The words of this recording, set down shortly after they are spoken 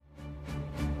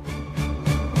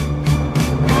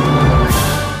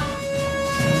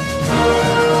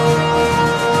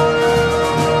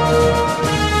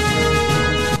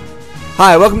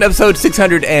Hi, welcome to episode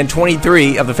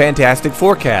 623 of the Fantastic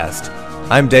Forecast.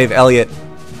 I'm Dave Elliott,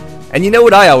 and you know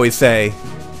what I always say?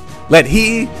 Let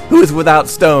he who is without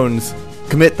stones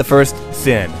commit the first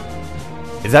sin.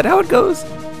 Is that how it goes?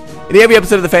 In every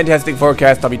episode of the Fantastic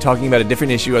Forecast, I'll be talking about a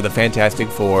different issue of the Fantastic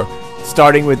Four,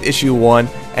 starting with issue 1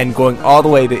 and going all the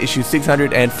way to issue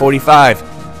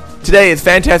 645. Today is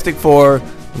Fantastic Four,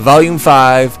 Volume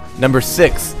 5, Number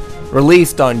 6,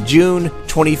 released on June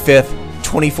 25th,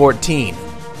 2014.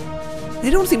 They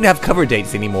don't seem to have cover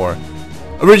dates anymore.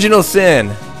 Original Sin,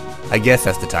 I guess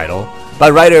that's the title,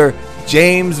 by writer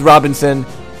James Robinson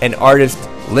and artist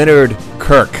Leonard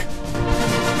Kirk.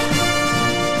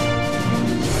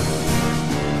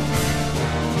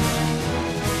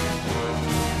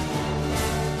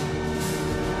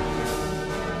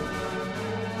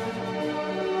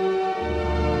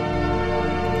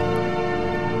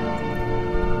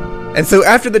 And so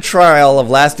after the trial of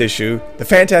last issue, the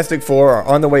Fantastic Four are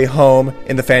on the way home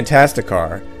in the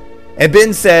Fantasticar. And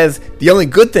Ben says the only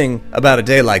good thing about a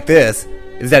day like this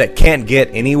is that it can't get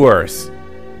any worse.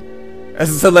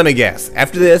 So let me guess,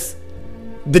 after this,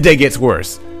 the day gets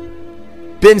worse.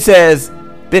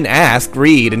 Ben asks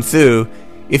Reed and Sue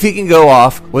if he can go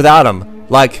off without him.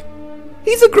 Like,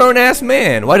 he's a grown-ass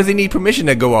man, why does he need permission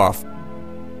to go off?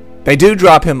 They do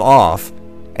drop him off,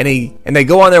 and they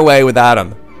go on their way without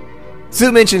him. Sue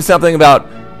mentioned something about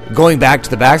going back to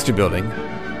the Baxter Building,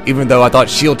 even though I thought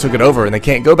S.H.I.E.L.D. took it over and they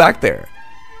can't go back there.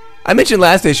 I mentioned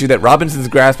last issue that Robinson's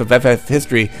grasp of FF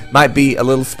history might be a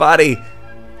little spotty,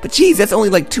 but geez, that's only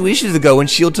like 2 issues ago when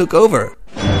S.H.I.E.L.D. took over.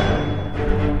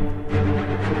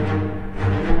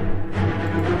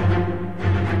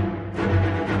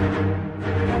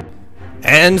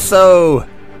 And so,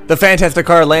 the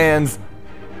Fantasticar lands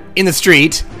in the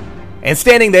street, and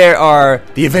standing there are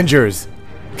the Avengers.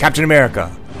 Captain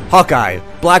America, Hawkeye,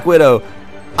 Black Widow,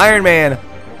 Iron Man,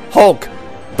 Hulk,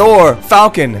 Thor,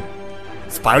 Falcon,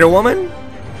 Spider-Woman,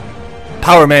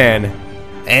 Power Man,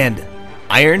 and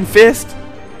Iron Fist.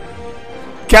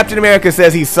 Captain America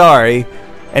says he's sorry,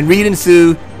 and Reed and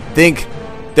Sue think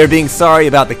they're being sorry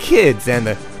about the kids and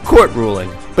the court ruling.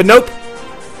 But nope,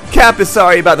 Cap is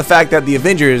sorry about the fact that the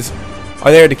Avengers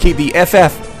are there to keep the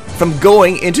FF from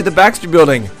going into the Baxter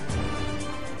Building.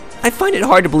 I find it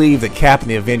hard to believe that Cap and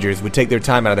the Avengers would take their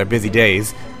time out of their busy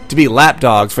days to be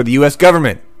lapdogs for the US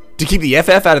government, to keep the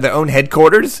FF out of their own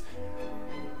headquarters.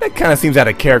 That kind of seems out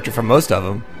of character for most of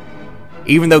them.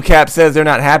 Even though Cap says they're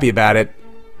not happy about it,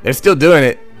 they're still doing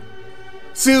it.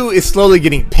 Sue is slowly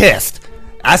getting pissed,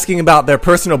 asking about their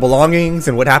personal belongings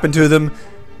and what happened to them,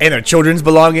 and their children's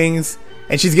belongings,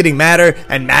 and she's getting madder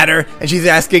and madder, and she's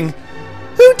asking,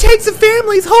 who takes a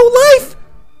family's whole life?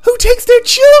 Who takes their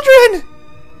children?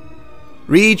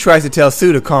 Reed tries to tell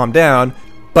Sue to calm down,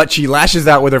 but she lashes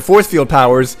out with her force field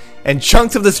powers, and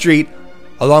chunks of the street,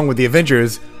 along with the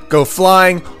Avengers, go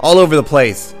flying all over the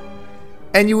place.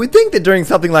 And you would think that during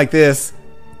something like this,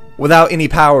 without any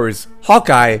powers,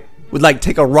 Hawkeye would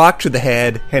take a rock to the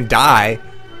head and die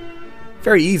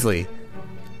very easily.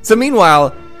 So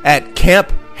meanwhile, at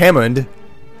Camp Hammond,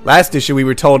 last issue we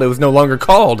were told it was no longer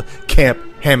called Camp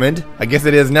Hammond, I guess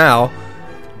it is now,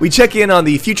 we check in on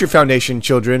the Future Foundation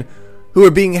children who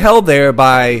are being held there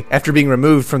after being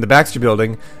removed from the Baxter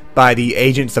Building by the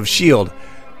agents of S.H.I.E.L.D.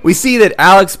 We see that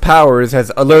Alex Powers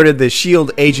has alerted the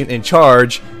S.H.I.E.L.D. agent in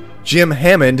charge, Jim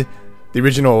Hammond, the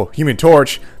original Human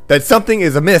Torch, that something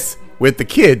is amiss with the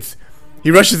kids.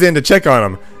 He rushes in to check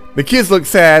on them. The kids look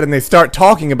sad and they start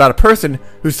talking about a person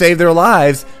who saved their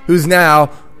lives, who's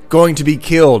now going to be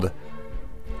killed.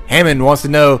 Hammond wants to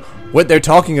know what they're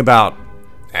talking about,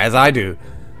 as I do.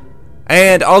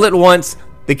 And all at once,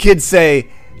 the kids say,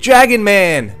 Dragon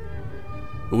Man,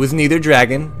 who is neither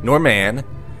dragon nor man,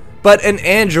 but an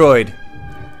android.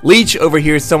 Leech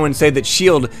overhears someone say that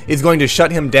S.H.I.E.L.D. is going to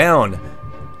shut him down.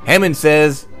 Hammond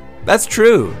says, that's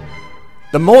true.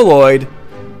 The Moloid,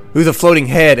 who's a floating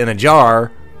head in a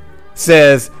jar,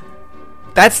 says,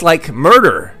 that's like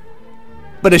murder.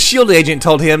 But a S.H.I.E.L.D. agent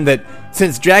told him that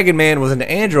since Dragon Man was an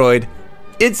android,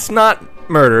 it's not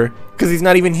murder, because he's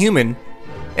not even human,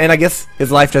 and I guess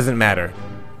his life doesn't matter.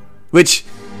 Which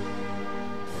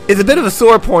is a bit of a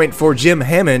sore point for Jim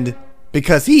Hammond,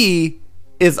 because he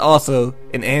is also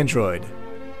an android.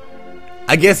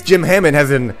 I guess Jim Hammond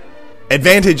has an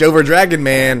advantage over Dragon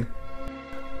Man.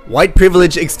 White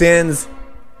privilege extends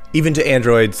even to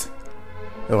androids.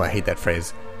 Oh, I hate that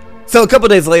phrase. So a couple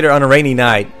days later on a rainy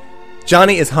night,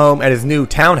 Johnny is home at his new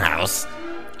townhouse,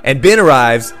 and Ben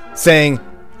arrives saying,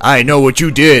 I know what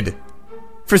you did.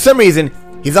 For some reason,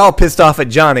 he's all pissed off at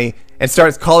Johnny and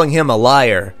starts calling him a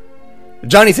liar.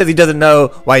 Johnny says he doesn't know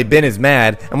why Ben is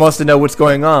mad and wants to know what's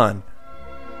going on.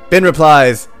 Ben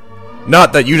replies,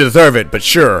 "Not that you deserve it, but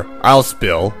sure, I'll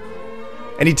spill."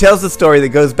 And he tells the story that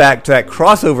goes back to that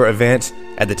crossover event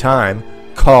at the time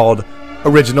called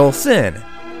Original Sin.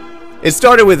 It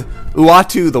started with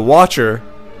Uatu the Watcher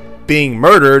being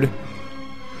murdered.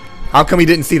 How come he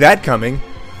didn't see that coming?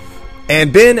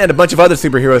 And Ben and a bunch of other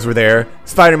superheroes were there.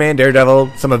 Spider-Man,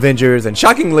 Daredevil, some Avengers, and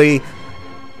shockingly,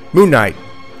 Moon Knight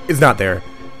is not there.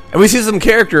 And we see some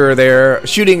character there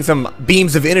shooting some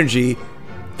beams of energy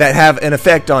that have an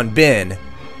effect on Ben.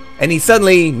 And he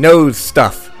suddenly knows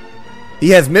stuff.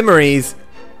 He has memories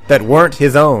that weren't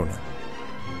his own.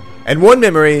 And one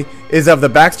memory is of the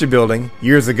Baxter Building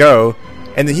years ago,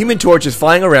 and the Human Torch is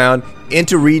flying around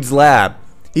into Reed's lab.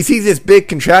 He sees this big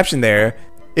contraption there.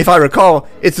 If I recall,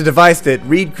 it's a device that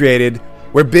Reed created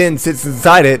where Ben sits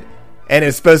inside it and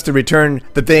is supposed to return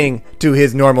the thing to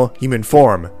his normal human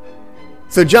form.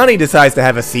 So Johnny decides to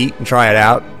have a seat and try it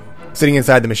out, sitting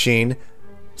inside the machine.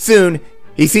 Soon,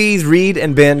 he sees Reed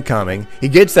and Ben coming. He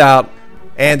gets out,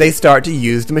 and they start to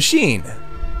use the machine.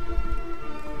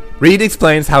 Reed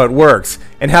explains how it works,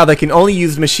 and how they can only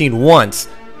use the machine once,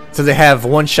 so they have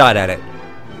one shot at it.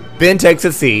 Ben takes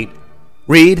a seat,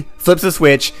 Reed flips a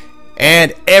switch,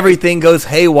 and everything goes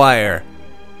haywire.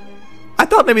 I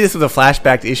thought maybe this was a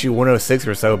flashback to issue 106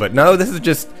 or so, but no, this is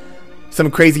just some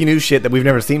crazy new shit that we've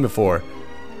never seen before.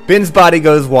 Ben's body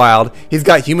goes wild. He's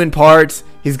got human parts,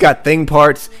 he's got thing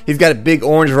parts, he's got a big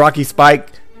orange rocky spike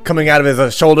coming out of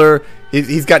his shoulder,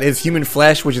 he's got his human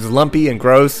flesh, which is lumpy and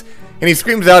gross, and he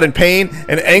screams out in pain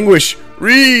and anguish,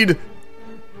 "Reed!"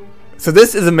 So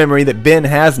this is a memory that Ben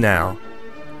has now.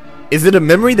 Is it a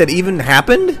memory that even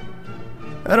happened?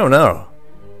 I don't know.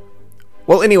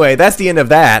 Well, anyway, that's the end of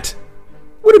that.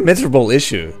 What a miserable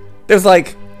issue. There's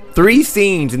like 3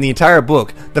 scenes in the entire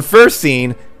book. The first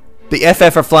scene, the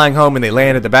FF are flying home and they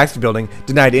land at the Baxter Building,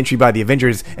 denied entry by the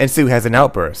Avengers, and Sue has an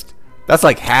outburst. That's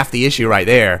like half the issue right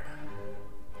there.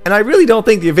 And I really don't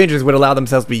think the Avengers would allow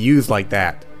themselves to be used like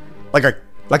that.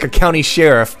 Like a county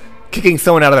sheriff kicking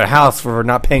someone out of their house for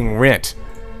not paying rent.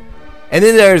 And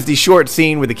then there's the short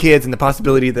scene with the kids and the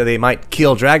possibility that they might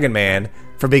kill Dragon Man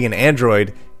for being an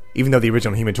android, even though the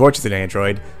original Human Torch is an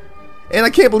android. And I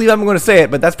can't believe I'm going to say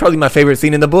it, but that's probably my favorite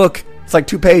scene in the book. It's like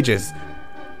 2 pages.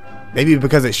 Maybe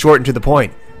because it's short and to the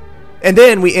point. And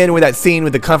then we end with that scene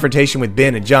with the confrontation with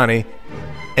Ben and Johnny,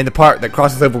 and the part that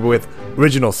crosses over with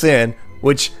Original Sin,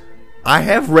 which I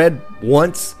have read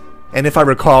once, and if I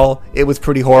recall, it was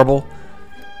pretty horrible.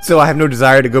 So I have no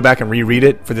desire to go back and reread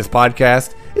it for this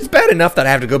podcast. It's bad enough that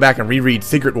I have to go back and reread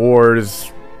Secret Wars,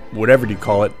 whatever you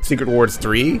call it, Secret Wars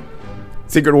 3?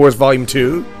 Secret Wars Volume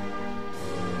 2?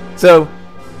 So,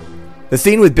 the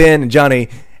scene with Ben and Johnny,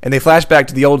 and they flash back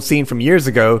to the old scene from years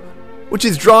ago, which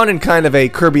is drawn in kind of a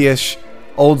Kirby-ish,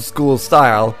 old-school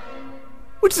style,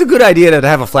 which is a good idea to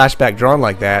have a flashback drawn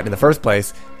like that in the first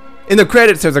place. In the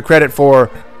credits, there's a credit for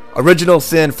Original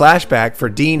Sin Flashback for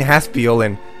Dean Haspiel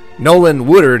and Nolan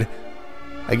Woodard.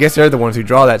 I guess they're the ones who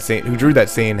drew that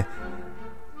scene.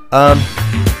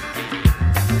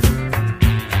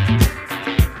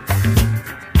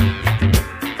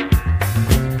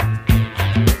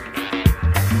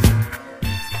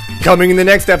 Coming in the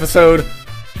next episode,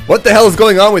 what the hell is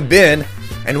going on with Ben,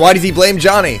 and why does he blame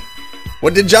Johnny?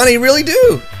 What did Johnny really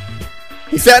do?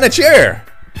 He sat in a chair.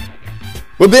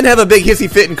 Will Ben have a big hissy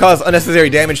fit and cause unnecessary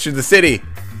damage to the city?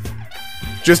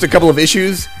 Just a couple of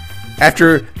issues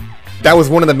after that was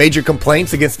one of the major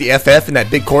complaints against the FF in that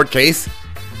big court case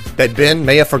that Ben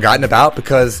may have forgotten about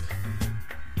because,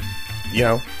 you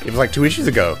know, it was like 2 issues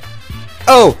ago.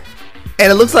 Oh,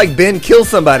 and it looks like Ben killed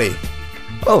somebody.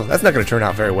 Oh, that's not going to turn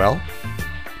out very well.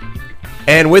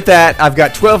 And with that, I've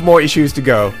got 12 more issues to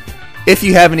go. If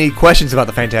you have any questions about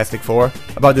the Fantastic Four,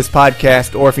 about this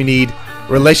podcast, or if you need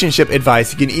relationship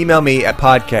advice, you can email me at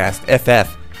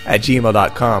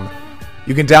podcastff@gmail.com.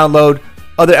 You can download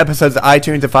other episodes of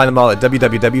iTunes and find them all at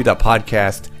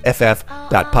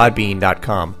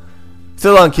www.podcastff.podbean.com.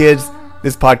 So long, kids.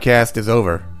 This podcast is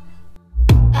over.